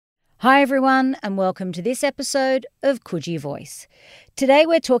Hi everyone and welcome to this episode of Coogee Voice. Today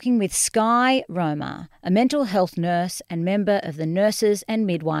we're talking with Skye Roma, a mental health nurse and member of the Nurses and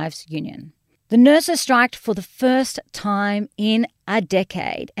Midwives Union. The nurses striked for the first time in a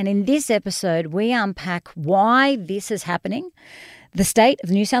decade, and in this episode we unpack why this is happening, the state of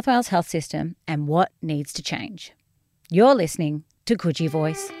the New South Wales health system and what needs to change. You're listening to Coogee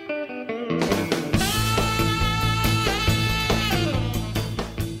Voice.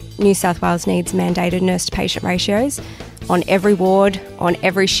 New South Wales needs mandated nurse-to-patient ratios on every ward, on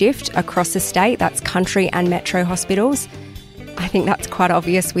every shift across the state. That's country and metro hospitals. I think that's quite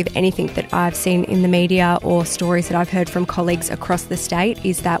obvious with anything that I've seen in the media or stories that I've heard from colleagues across the state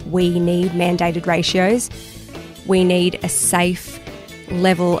is that we need mandated ratios. We need a safe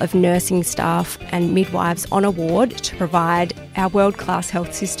level of nursing staff and midwives on a ward to provide our world-class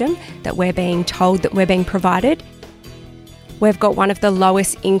health system that we're being told that we're being provided. We've got one of the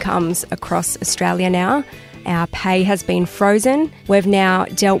lowest incomes across Australia now. Our pay has been frozen. We've now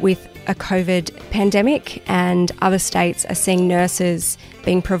dealt with a COVID pandemic and other states are seeing nurses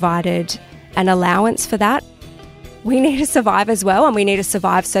being provided an allowance for that. We need to survive as well, and we need to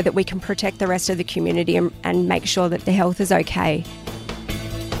survive so that we can protect the rest of the community and make sure that the health is okay.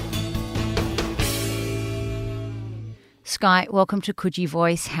 Skye, welcome to Coogee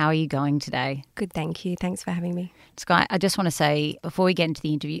Voice. How are you going today? Good, thank you. Thanks for having me. Skye, I just want to say, before we get into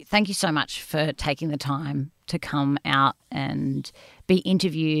the interview, thank you so much for taking the time to come out and be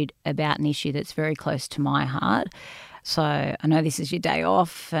interviewed about an issue that's very close to my heart. So I know this is your day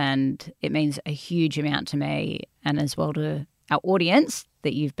off and it means a huge amount to me and as well to our audience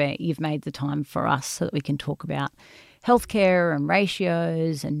that you've made the time for us so that we can talk about healthcare and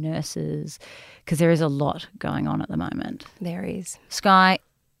ratios and nurses, because there is a lot going on at the moment. There is. Skye,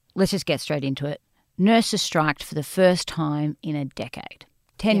 let's just get straight into it. Nurses striked for the first time in a decade.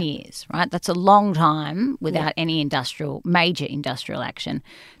 10 years, right? That's a long time without any major industrial action.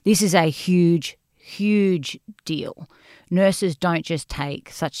 This is a huge, huge deal. Nurses don't just take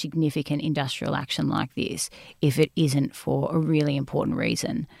such significant industrial action like this if it isn't for a really important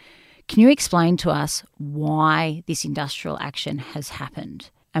reason. Can you explain to us why this industrial action has happened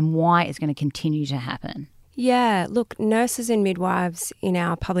and why it's going to continue to happen? Yeah, look, nurses and midwives in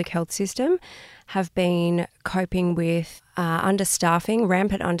our public health system have been coping with understaffing,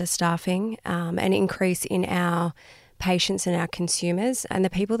 rampant understaffing, an increase in our patients and our consumers, and the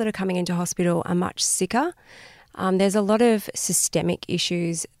people that are coming into hospital are much sicker. There's a lot of systemic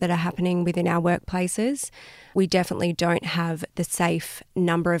issues that are happening within our workplaces. We definitely don't have the safe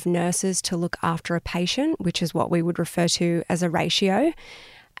number of nurses to look after a patient, which is what we would refer to as a ratio.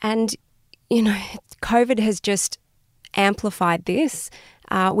 And, you know, COVID has just amplified this.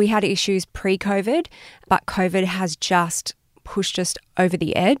 We had issues pre-COVID, but COVID has just pushed us over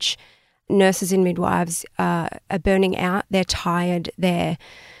the edge. Nurses and midwives are burning out. They're tired. They're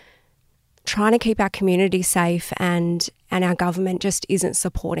trying to keep our community safe and our government just isn't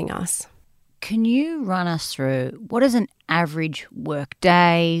supporting us. Can you run us through what does an average work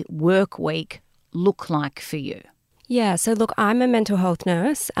day, work week look like for you? Yeah, so look, I'm a mental health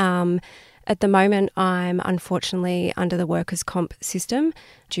nurse. At the moment, I'm unfortunately under the workers' comp system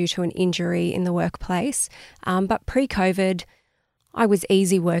due to an injury in the workplace. But pre-COVID, I was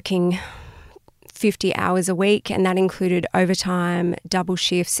easy working 50 hours a week, and that included overtime, double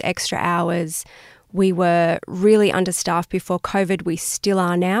shifts, extra hours. We were really understaffed before COVID. We still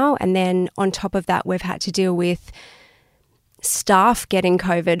are now. And then on top of that, we've had to deal with staff getting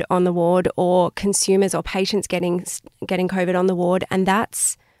COVID on the ward or consumers or patients getting COVID on the ward. And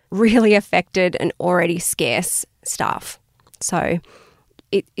that's really affected an already scarce staff. So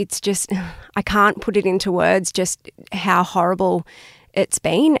it's just, I can't put it into words just how horrible it's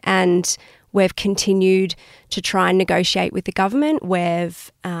been. And we've continued to try and negotiate with the government.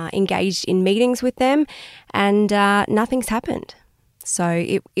 We've engaged in meetings with them and nothing's happened. So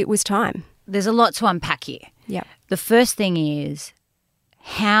it was time. There's a lot to unpack here. Yeah. The first thing is,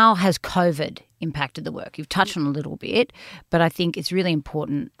 how has COVID impacted the work? You've touched on a little bit, but I think it's really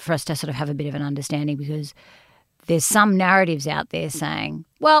important for us to sort of have a bit of an understanding because there's some narratives out there saying,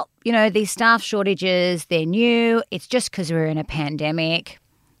 well, you know, these staff shortages, they're new. It's just because we're in a pandemic.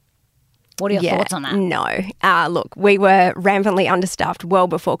 What are your thoughts on that? No. Look, we were rampantly understaffed well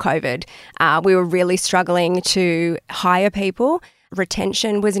before COVID. We were really struggling to hire people.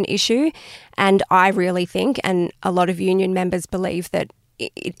 Retention was an issue. And I really think, and a lot of union members believe, that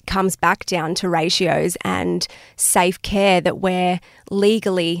it comes back down to ratios and safe care that we're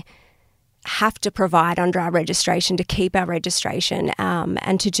legally have to provide under our registration to keep our registration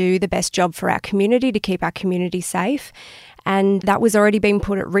and to do the best job for our community, to keep our community safe. And that was already being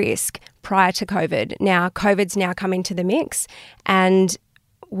put at risk prior to COVID. Now, COVID's now come into the mix, and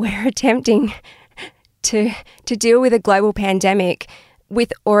we're attempting to deal with a global pandemic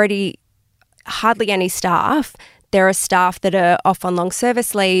with already hardly any staff. There are staff that are off on long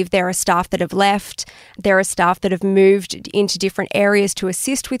service leave. There are staff that have left. There are staff that have moved into different areas to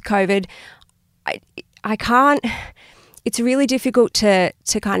assist with COVID. I can't... It's really difficult to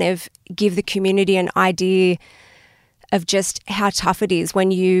kind of give the community an idea of just how tough it is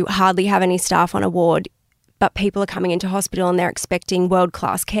when you hardly have any staff on a ward, but people are coming into hospital and they're expecting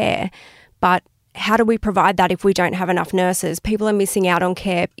world-class care. But how do we provide that if we don't have enough nurses? People are missing out on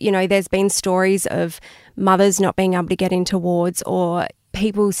care. You know, there's been stories of mothers not being able to get into wards, or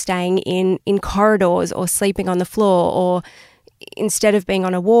people staying in corridors or sleeping on the floor, or instead of being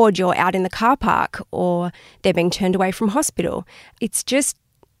on a ward, you're out in the car park, or they're being turned away from hospital. It's just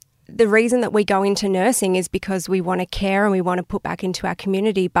the reason that we go into nursing is because we want to care and we want to put back into our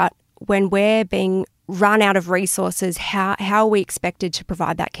community. But when we're being run out of resources, how are we expected to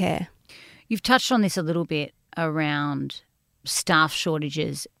provide that care? You've touched on this a little bit around staff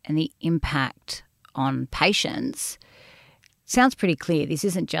shortages and the impact on patients. Sounds pretty clear. This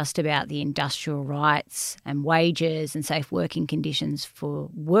isn't just about the industrial rights and wages and safe working conditions for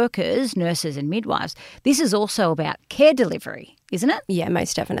workers, nurses and midwives. This is also about care delivery, isn't it? Yeah,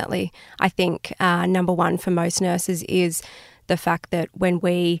 most definitely. I think number one for most nurses is the fact that when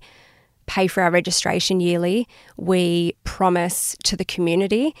we pay for our registration yearly, we promise to the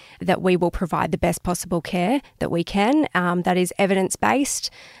community that we will provide the best possible care that we can, that is evidence-based,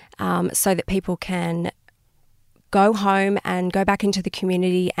 so that people can go home and go back into the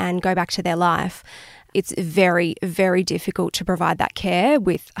community and go back to their life. It's very, very difficult to provide that care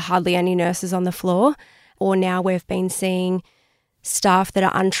with hardly any nurses on the floor. Or now we've been seeing staff that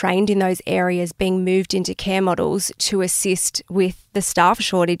are untrained in those areas being moved into care models to assist with the staff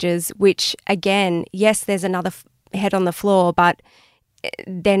shortages, which again, yes, there's another head on the floor, but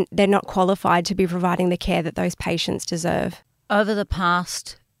then they're not qualified to be providing the care that those patients deserve. Over the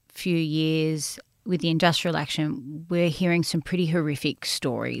past few years with the industrial action, we're hearing some pretty horrific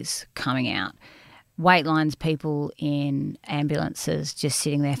stories coming out. Wait lines, people in ambulances just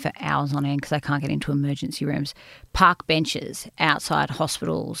sitting there for hours on end because they can't get into emergency rooms. Park benches outside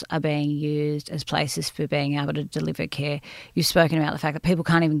hospitals are being used as places for being able to deliver care. You've spoken about the fact that people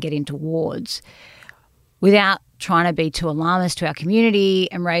can't even get into wards. Without trying to be too alarmist to our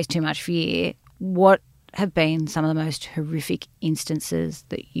community and raise too much fear, what have been some of the most horrific instances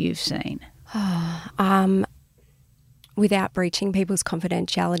that you've seen? Without breaching people's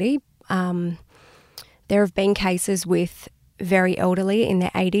confidentiality, there have been cases with very elderly in their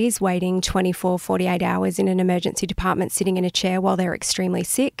 80s waiting 24, 48 hours in an emergency department sitting in a chair while they're extremely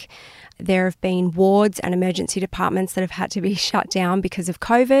sick. There have been wards and emergency departments that have had to be shut down because of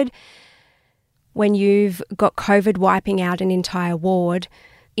COVID. When you've got COVID wiping out an entire ward,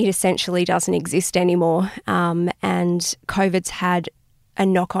 it essentially doesn't exist anymore. And COVID's had a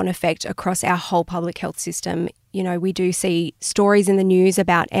knock-on effect across our whole public health system. You know, we do see stories in the news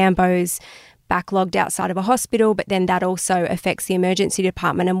about AMBOs backlogged outside of a hospital, but then that also affects the emergency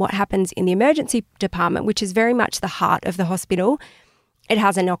department. And what happens in the emergency department, which is very much the heart of the hospital, it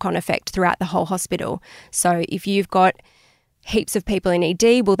has a knock-on effect throughout the whole hospital. So if you've got heaps of people in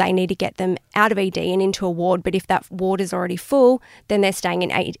ED, well, they need to get them out of ED and into a ward. But if that ward is already full, then they're staying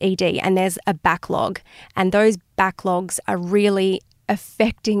in ED and there's a backlog. And those backlogs are really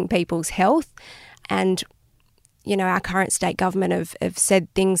affecting people's health. And you know, our current state government have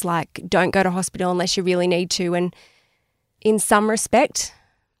said things like, don't go to hospital unless you really need to. And in some respect,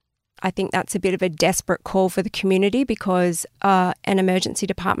 I think that's a bit of a desperate call for the community, because an emergency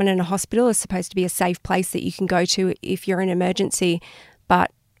department in a hospital is supposed to be a safe place that you can go to if you're in an emergency.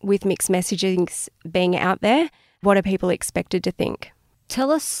 But with mixed messaging being out there, what are people expected to think? Tell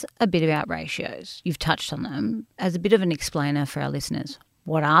us a bit about ratios. You've touched on them. As a bit of an explainer for our listeners,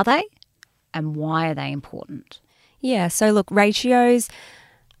 what are they and why are they important? Yeah, so look, ratios,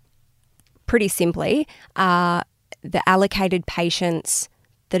 pretty simply, are the allocated patients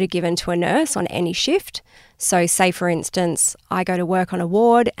that are given to a nurse on any shift. So say, for instance, I go to work on a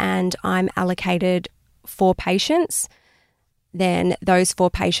ward and I'm allocated 4 patients, then those 4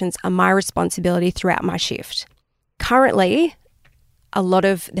 patients are my responsibility throughout my shift. Currently, a lot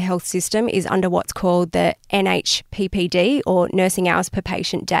of the health system is under what's called the NHPPD, or Nursing Hours Per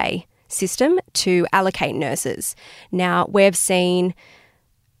Patient Day system, to allocate nurses. Now, we've seen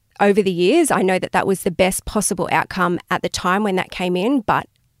over the years, I know that was the best possible outcome at the time when that came in, but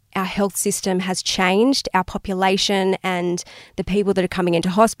our health system has changed, our population and the people that are coming into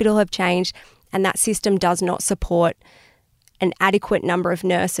hospital have changed, and that system does not support an adequate number of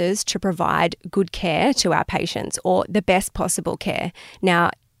nurses to provide good care to our patients, or the best possible care.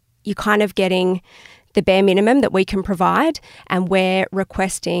 Now, you're kind of getting the bare minimum that we can provide, and we're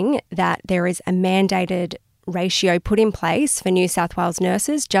requesting that there is a mandated ratio put in place for New South Wales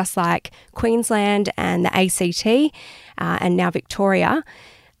nurses, just like Queensland and the ACT and now Victoria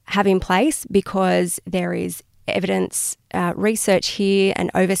have in place, because there is evidence, research here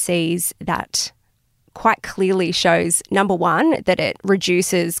and overseas that quite clearly shows, number one, that it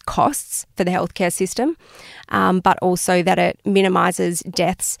reduces costs for the healthcare system, but also that it minimises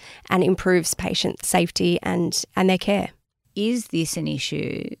deaths and improves patient safety and their care. Is this an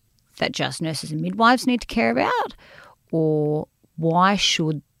issue that just nurses and midwives need to care about? Or why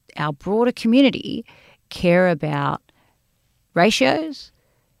should our broader community care about ratios,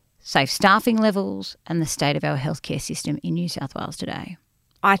 safe staffing levels, and the state of our healthcare system in New South Wales today?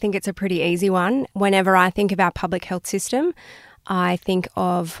 I think it's a pretty easy one. Whenever I think of our public health system, I think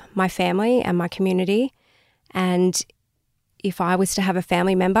of my family and my community. And if I was to have a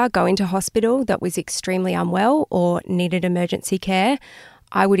family member go into hospital that was extremely unwell or needed emergency care,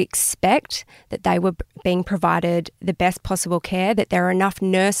 I would expect that they were being provided the best possible care, that there are enough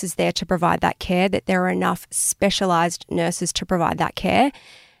nurses there to provide that care, that there are enough specialised nurses to provide that care.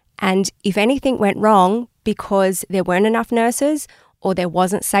 And if anything went wrong because there weren't enough nurses, or there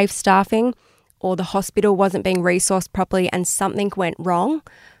wasn't safe staffing, or the hospital wasn't being resourced properly and something went wrong,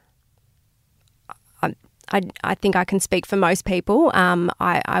 I think I can speak for most people.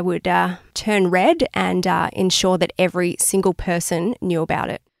 I would turn red and ensure that every single person knew about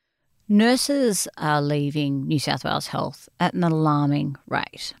it. Nurses are leaving New South Wales Health at an alarming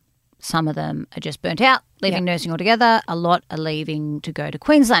rate. Some of them are just burnt out, leaving nursing altogether. A lot are leaving to go to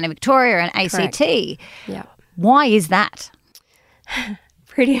Queensland and Victoria and ACT. Correct. Yeah. Why is that?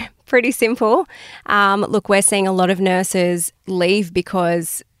 Pretty simple. Look, we're seeing a lot of nurses leave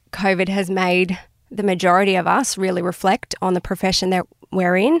because COVID has made the majority of us really reflect on the profession that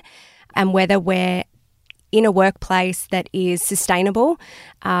we're in, and whether we're in a workplace that is sustainable,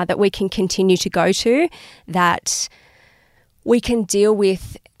 that we can continue to go to, that we can deal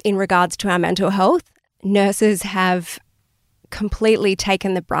with in regards to our mental health. Nurses have completely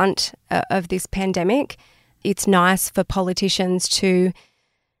taken the brunt of this pandemic. It's nice for politicians to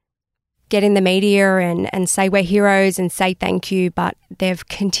get in the media and say we're heroes and say thank you, but they've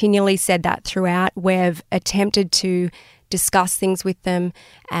continually said that throughout. We've attempted to discuss things with them,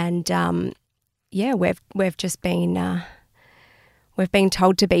 and we've just been we've been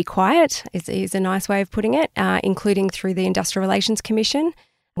told to be quiet. Is a nice way of putting it, including through the Industrial Relations Commission.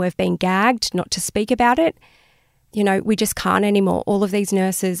 We've been gagged not to speak about it. You know, we just can't anymore. All of these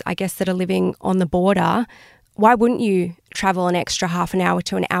nurses, I guess, that are living on the border, why wouldn't you travel an extra half an hour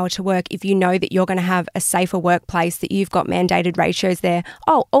to an hour to work if you know that you're going to have a safer workplace, that you've got mandated ratios there?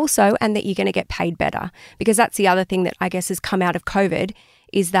 Oh, also, and that you're going to get paid better. Because that's the other thing that I guess has come out of COVID,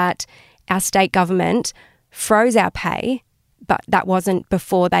 is that our state government froze our pay, but that wasn't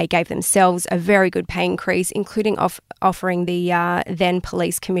before they gave themselves a very good pay increase, including offering the then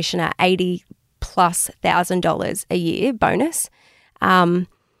police commissioner $80,000+ a year bonus.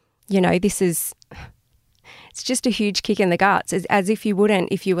 It's just a huge kick in the guts, as if you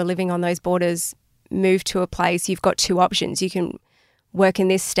wouldn't, if you were living on those borders, move to a place. You've got two options. You can work in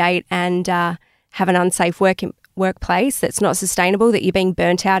this state and have an unsafe workplace that's not sustainable, that you're being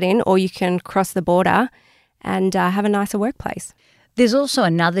burnt out in, or you can cross the border and have a nicer workplace. There's also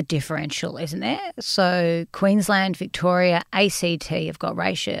another differential, isn't there? So Queensland, Victoria, ACT have got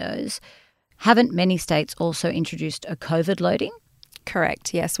ratios. Haven't many states also introduced a COVID loading?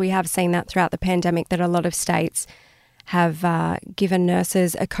 Correct, yes. We have seen that throughout the pandemic, that a lot of states have given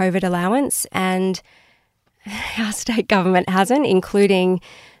nurses a COVID allowance, and our state government hasn't, including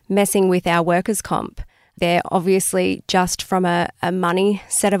messing with our workers' comp. They're obviously just from a money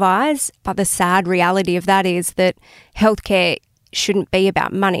set of eyes, but the sad reality of that is that healthcare shouldn't be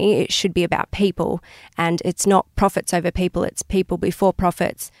about money, it should be about people, and it's not profits over people, it's people before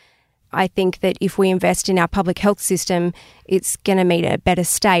profits. I think that if we invest in our public health system, it's going to meet a better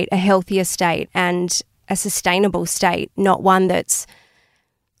state, a healthier state, and a sustainable state, not one that's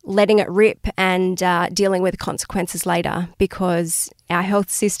letting it rip and dealing with consequences later, because our health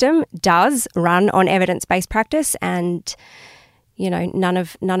system does run on evidence-based practice, and none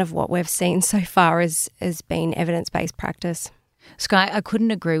of what we've seen so far has been evidence-based practice. Skye, I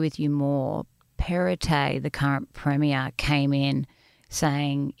couldn't agree with you more. Perrottet, the current Premier, came in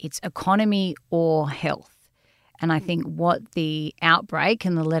saying it's economy or health. And I think what the outbreak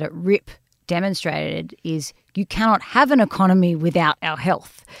and the let it rip demonstrated is you cannot have an economy without our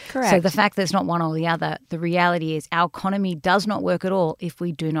health. Correct. So the fact that it's not one or the other, the reality is our economy does not work at all if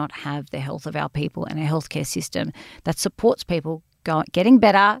we do not have the health of our people and a healthcare system that supports people getting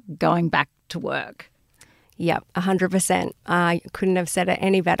better, going back to work. Yep, 100%. I couldn't have said it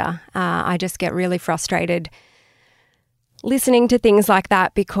any better. I just get really frustrated listening to things like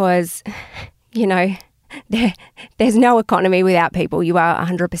that because, you know, there's no economy without people. You are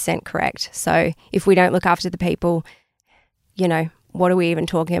 100% correct. So if we don't look after the people, you know, what are we even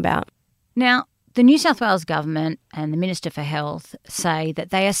talking about? Now, the New South Wales government and the Minister for Health say that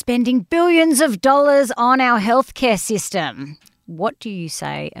they are spending billions of dollars on our healthcare system. What do you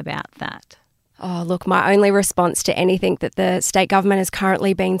say about that? Oh, look, my only response to anything that the state government has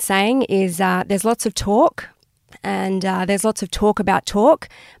currently been saying is there's lots of talk and there's lots of talk about talk,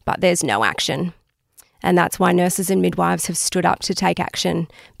 but there's no action. And that's why nurses and midwives have stood up to take action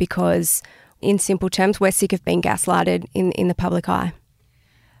because, in simple terms, we're sick of being gaslighted in the public eye.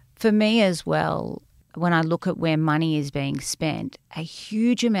 For me as well, when I look at where money is being spent, a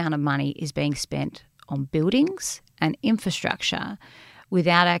huge amount of money is being spent on buildings and infrastructure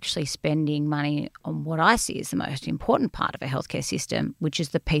without actually spending money on what I see as the most important part of a healthcare system, which is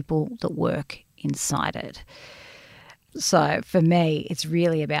the people that work inside it. So for me, it's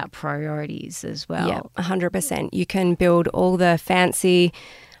really about priorities as well. Yeah, 100%. You can build all the fancy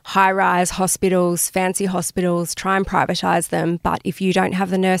high-rise hospitals, fancy hospitals, try and privatise them, but if you don't have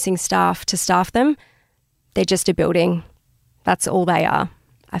the nursing staff to staff them, they're just a building. That's all they are,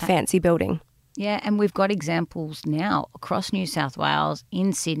 a fancy building. Yeah, and we've got examples now across New South Wales,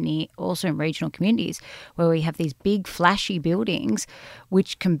 in Sydney, also in regional communities, where we have these big flashy buildings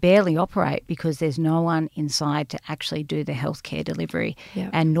which can barely operate because there's no one inside to actually do the healthcare delivery. Yep.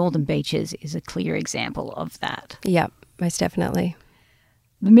 And Northern Beaches is a clear example of that. Yep, most definitely.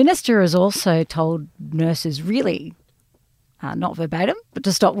 The Minister has also told nurses really, not verbatim, but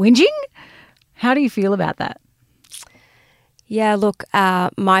to stop whinging. How do you feel about that? Yeah, look,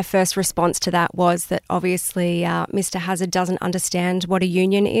 my first response to that was that obviously Mr. Hazzard doesn't understand what a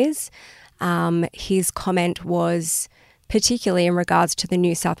union is. His comment was particularly in regards to the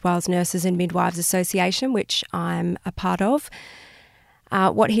New South Wales Nurses and Midwives Association, which I'm a part of.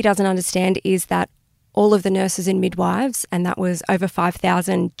 What he doesn't understand is that all of the nurses and midwives, and that was over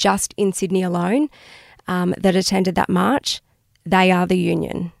 5,000 just in Sydney alone, that attended that march, they are the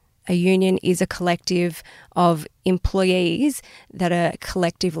union. A union is a collective of employees that are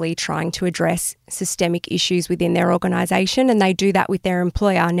collectively trying to address systemic issues within their organisation, and they do that with their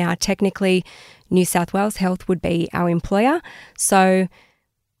employer. Now, technically, New South Wales Health would be our employer. So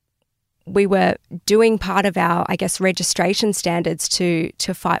we were doing part of our, registration standards to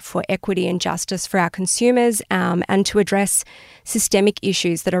fight for equity and justice for our consumers and to address systemic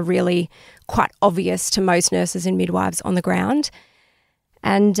issues that are really quite obvious to most nurses and midwives on the ground.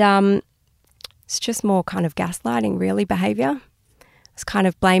 And it's just more kind of gaslighting, really, behaviour. It's kind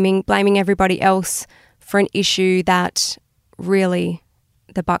of blaming everybody else for an issue that really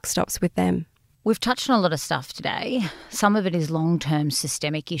the buck stops with them. We've touched on a lot of stuff today. Some of it is long-term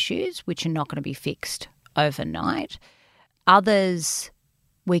systemic issues, which are not going to be fixed overnight. Others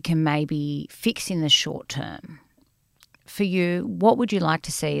we can maybe fix in the short term. For you, what would you like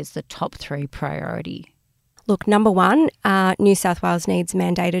to see as the top 3 priority? Look, number 1, New South Wales needs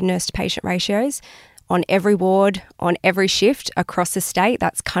mandated nurse-to-patient ratios on every ward, on every shift across the state.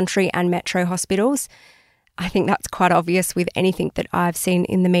 That's country and metro hospitals. I think that's quite obvious with anything that I've seen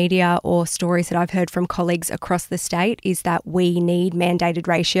in the media or stories that I've heard from colleagues across the state is that we need mandated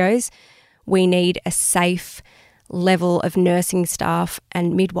ratios. We need a safe level of nursing staff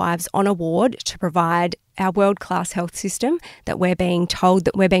and midwives on a ward to provide our world-class health system that we're being told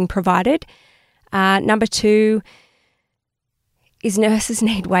that we're being provided. Number 2 is nurses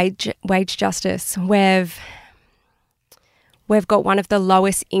need wage justice. We've got one of the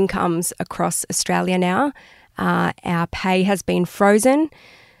lowest incomes across Australia now. Our pay has been frozen.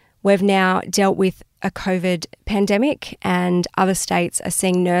 We've now dealt with a COVID pandemic and other states are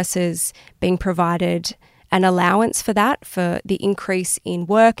seeing nurses being provided an allowance for that, for the increase in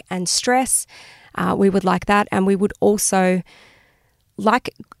work and stress. We would like that, and we would also like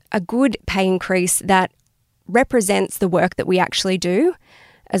a good pay increase that represents the work that we actually do,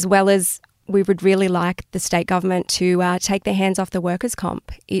 as well as we would really like the state government to take their hands off the workers'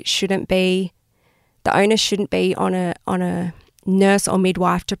 comp. It shouldn't be, the onus shouldn't be on a nurse or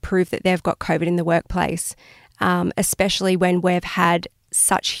midwife to prove that they've got COVID in the workplace, especially when we've had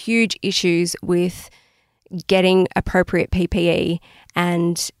such huge issues with getting appropriate PPE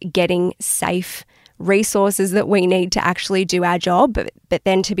and getting safe, resources that we need to actually do our job, but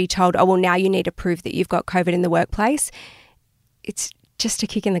then to be told, oh, well, now you need to prove that you've got COVID in the workplace, it's just a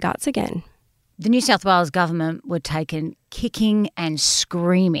kick in the guts again. The New South Wales government were taken kicking and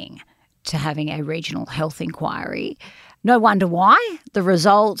screaming to having a regional health inquiry. No wonder why. The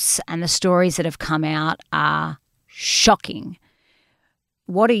results and the stories that have come out are shocking.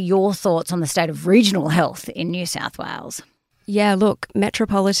 What are your thoughts on the state of regional health in New South Wales? Yeah, look,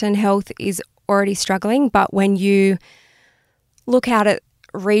 metropolitan health is already struggling, but when you look out at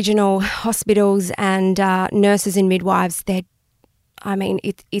regional hospitals and nurses and midwives,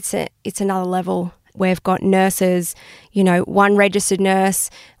 it's another level. We've got nurses, one registered nurse,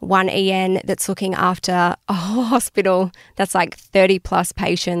 one EN that's looking after a whole hospital that's like 30 plus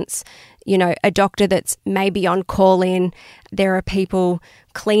patients, a doctor that's maybe on call in. There are people,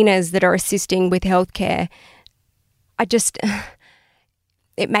 cleaners that are assisting with healthcare.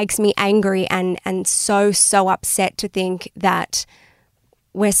 It makes me angry and so upset to think that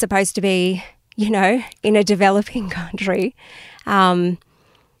we're supposed to be, in a developing country,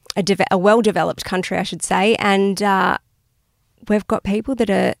 a well-developed country, I should say, and we've got people that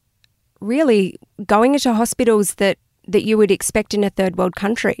are really going into hospitals that you would expect in a third world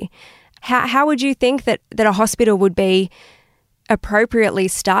country. How would you think that a hospital would be appropriately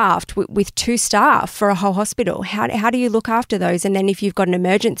staffed with 2 staff for a whole hospital? How do you look after those? And then if you've got an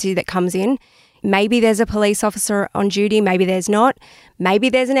emergency that comes in, maybe there's a police officer on duty, maybe there's not. Maybe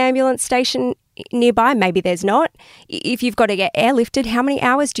there's an ambulance station nearby, maybe there's not. If you've got to get airlifted, how many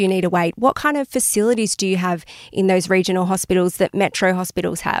hours do you need to wait? What kind of facilities do you have in those regional hospitals that metro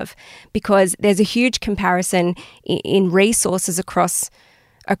hospitals have? Because there's a huge comparison in resources across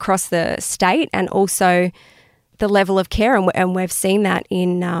the state, and also the level of care, and we've seen that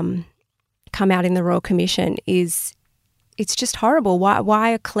come out in the Royal Commission. It's just horrible.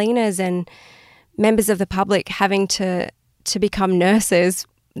 Why are cleaners and members of the public having to become nurses?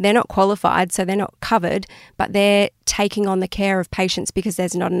 They're not qualified, so they're not covered, but they're taking on the care of patients because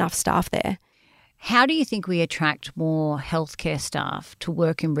there's not enough staff there. How do you think we attract more healthcare staff to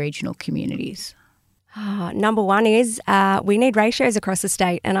work in regional communities? Number one is we need ratios across the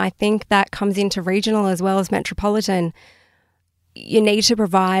state, and I think that comes into regional as well as metropolitan. You need to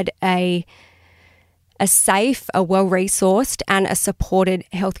provide a safe, a well-resourced and a supported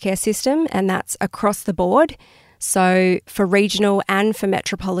healthcare system, and that's across the board. So for regional and for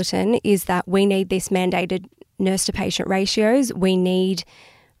metropolitan is that we need this mandated nurse-to-patient ratios. We need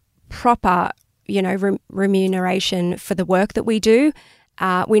proper, remuneration for the work that we do.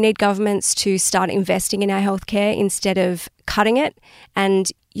 We need governments to start investing in our healthcare instead of cutting it.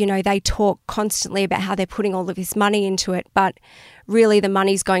 And, they talk constantly about how they're putting all of this money into it, but really the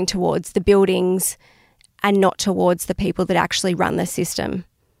money's going towards the buildings and not towards the people that actually run the system.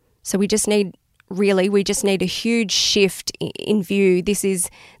 So we just need a huge shift in view. This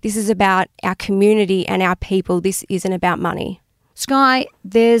is about our community and our people. This isn't about money. Skye,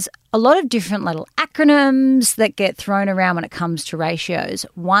 there's a lot of different little acronyms that get thrown around when it comes to ratios.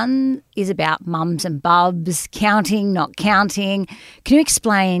 One is about mums and bubs, counting, not counting. Can you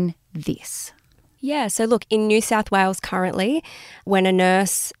explain this? Yeah, so look, in New South Wales currently, when a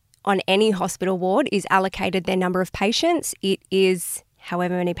nurse on any hospital ward is allocated their number of patients, it is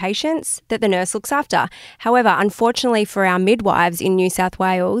however many patients that the nurse looks after. However, unfortunately for our midwives in New South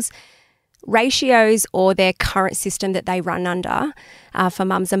Wales, ratios or their current system that they run under for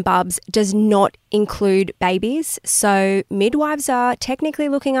mums and bubs does not include babies. So midwives are technically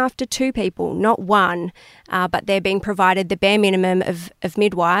looking after 2 people, not 1, but they're being provided the bare minimum of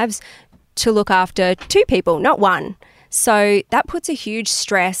midwives to look after 2 people, not 1. So that puts a huge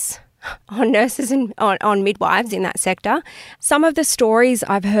stress on nurses and on midwives in that sector. Some of the stories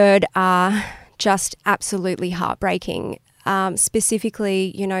I've heard are just absolutely heartbreaking.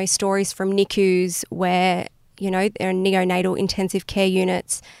 Specifically, stories from NICUs where, they're neonatal intensive care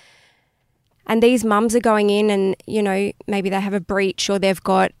units. And these mums are going in and, maybe they have a breach or they're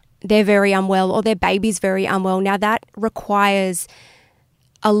very unwell or their baby's very unwell. Now that requires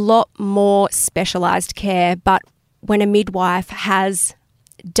a lot more specialised care, but when a midwife has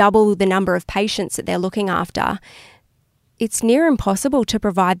double the number of patients that they're looking after, it's near impossible to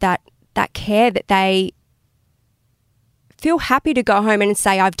provide that care that they feel happy to go home and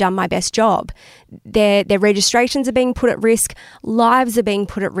say, I've done my best job. Their registrations are being put at risk, lives are being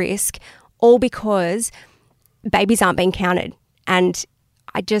put at risk, all because babies aren't being counted. And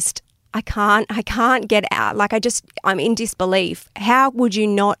I can't get out. I'm in disbelief. How would you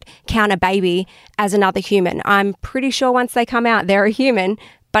not count a baby as another human? I'm pretty sure once they come out, they're a human.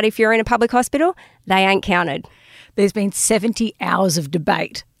 But if you're in a public hospital, they ain't counted. There's been 70 hours of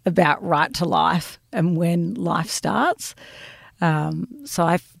debate about right to life and when life starts. So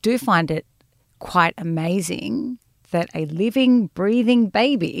I do find it quite amazing that a living, breathing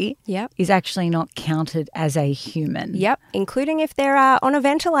baby is actually not counted as a human. Yep, including if they're on a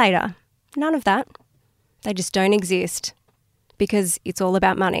ventilator. None of that. They just don't exist because it's all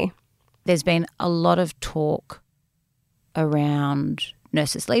about money. There's been a lot of talk around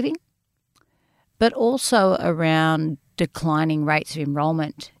nurses leaving, but also around declining rates of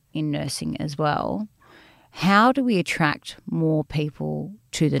enrolment in nursing as well. How do we attract more people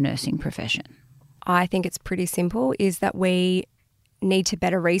to the nursing profession? I think it's pretty simple, is that we need to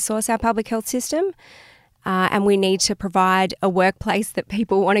better resource our public health system and we need to provide a workplace that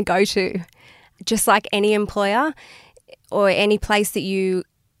people want to go to. Just like any employer or any place that you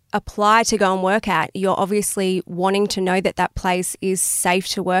apply to go and work at, you're obviously wanting to know that that place is safe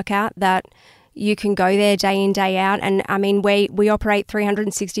to work at, that you can go there day in, day out. And I mean, we operate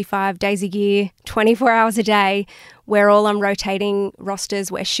 365 days a year, 24 hours a day. We're all on rotating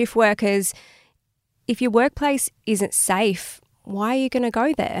rosters. We're shift workers. If your workplace isn't safe, why are you going to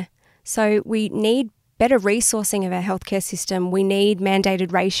go there? So we need better resourcing of our healthcare system. We need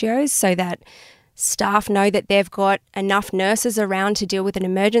mandated ratios so that staff know that they've got enough nurses around to deal with an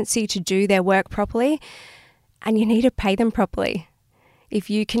emergency, to do their work properly. And you need to pay them properly. If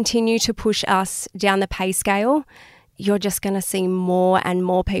you continue to push us down the pay scale, you're just going to see more and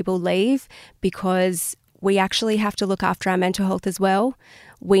more people leave, because we actually have to look after our mental health as well.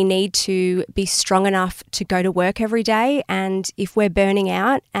 We need to be strong enough to go to work every day. And if we're burning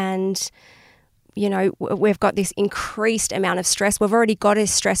out and, you know, we've got this increased amount of stress, we've already got a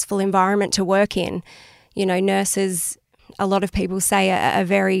stressful environment to work in. You know, nurses, a lot of people say, are a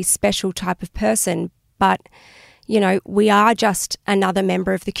very special type of person, but you know, we are just another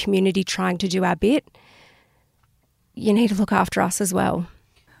member of the community trying to do our bit. You need to look after us as well.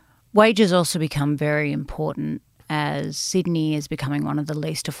 Wages also become very important as Sydney is becoming one of the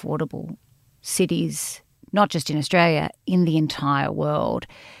least affordable cities, not just in Australia, in the entire world.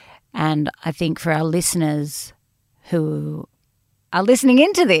 And I think for our listeners who are listening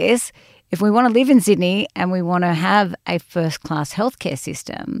into this, if we want to live in Sydney and we want to have a first-class healthcare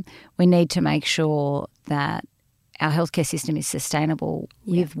system, we need to make sure that our healthcare system is sustainable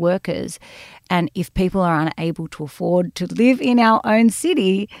with workers. And if people are unable to afford to live in our own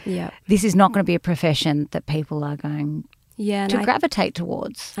city, this is not going to be a profession that people are going to gravitate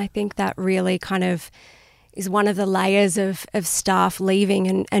towards. I think that really kind of is one of the layers of staff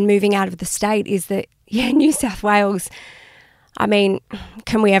leaving and moving out of the state, is that, New South Wales, I mean,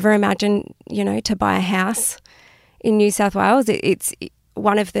 can we ever imagine, you know, to buy a house in New South Wales? It's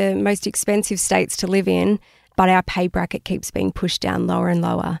one of the most expensive states to live in. But our pay bracket keeps being pushed down lower and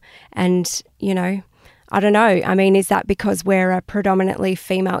lower. And, you know, I don't know. I mean, is that because we're a predominantly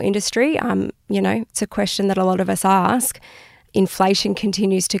female industry? You know, it's a question that a lot of us ask. Inflation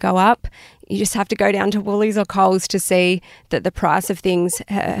continues to go up. You just have to go down to Woolies or Coles to see that the price of things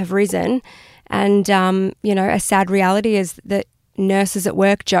have risen. And, you know, a sad reality is that nurses at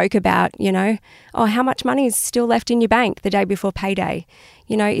work joke about, you know, oh, how much money is still left in your bank the day before payday?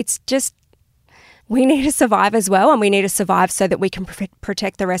 You know, it's just, we need to survive as well, and we need to survive so that we can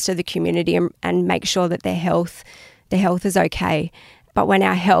protect the rest of the community and make sure that their health is okay. But when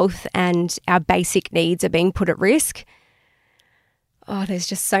our health and our basic needs are being put at risk, there's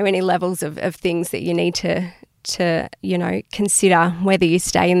just so many levels of things that you need to, you know, consider whether you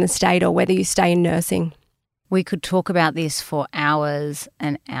stay in the state or whether you stay in nursing. We could talk about this for hours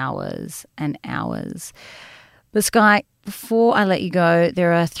and hours and hours. But Skye, before I let you go,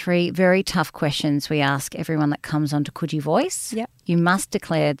 there are 3 very tough questions we ask everyone that comes onto Coogee Voice. Yep. You must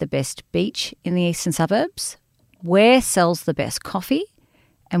declare the best beach in the eastern suburbs, where sells the best coffee,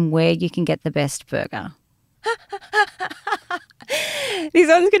 and where you can get the best burger. This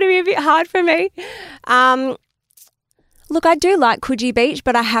one's going to be a bit hard for me. Look, I do like Coogee Beach,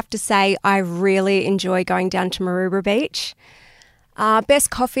 but I have to say I really enjoy going down to Maroubra Beach. Best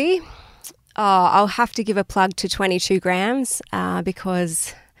coffee? I'll have to give a plug to 22 grams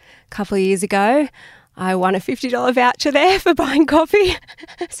because a couple of years ago I won a $50 voucher there for buying coffee,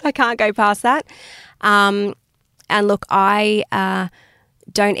 so I can't go past that. And look, I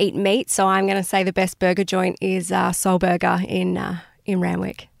don't eat meat, so I'm going to say the best burger joint is Soul Burger in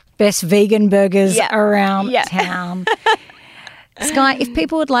Randwick. Best vegan burgers around town. Skye, if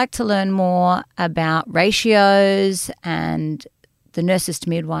people would like to learn more about ratios and the Nurses to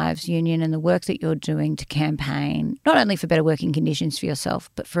Midwives Union and the work that you're doing to campaign, not only for better working conditions for yourself,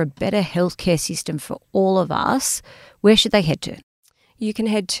 but for a better healthcare system for all of us, where should they head to? You can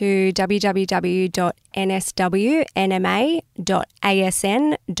head to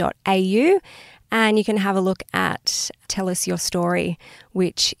www.nswnma.asn.au and you can have a look at Tell Us Your Story,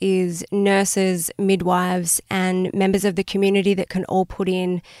 which is nurses, midwives and members of the community that can all put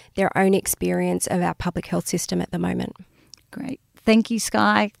in their own experience of our public health system at the moment. Great. Thank you,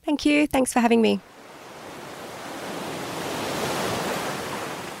 Skye. Thank you. Thanks for having me.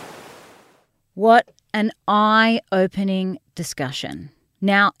 What an eye-opening discussion.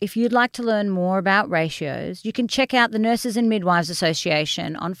 Now, if you'd like to learn more about ratios, you can check out the Nurses and Midwives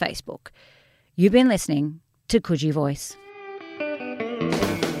Association on Facebook. You've been listening to Coogee Voice.